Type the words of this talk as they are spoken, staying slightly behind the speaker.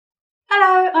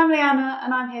I'm Leanna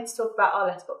and I'm here to talk about our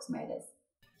letterbox mailers.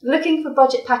 Looking for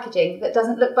budget packaging that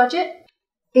doesn't look budget?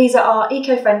 These are our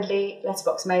eco-friendly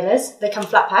letterbox mailers. They come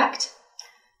flat packed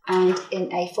and in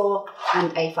A4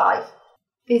 and A5.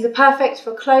 These are perfect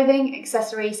for clothing,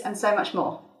 accessories and so much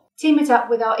more. Team it up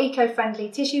with our eco-friendly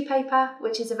tissue paper,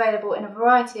 which is available in a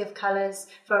variety of colours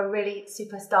for a really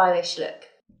super stylish look.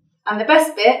 And the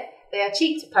best bit, they are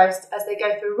cheap to post as they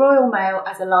go through Royal Mail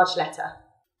as a large letter.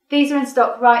 These are in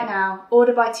stock right now,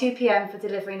 order by 2 p.m. for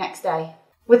delivery next day.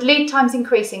 With lead times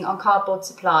increasing on cardboard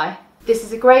supply, this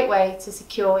is a great way to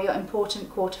secure your important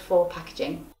Q4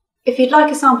 packaging. If you'd like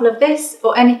a sample of this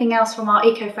or anything else from our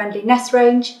eco-friendly Nest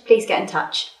range, please get in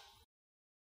touch.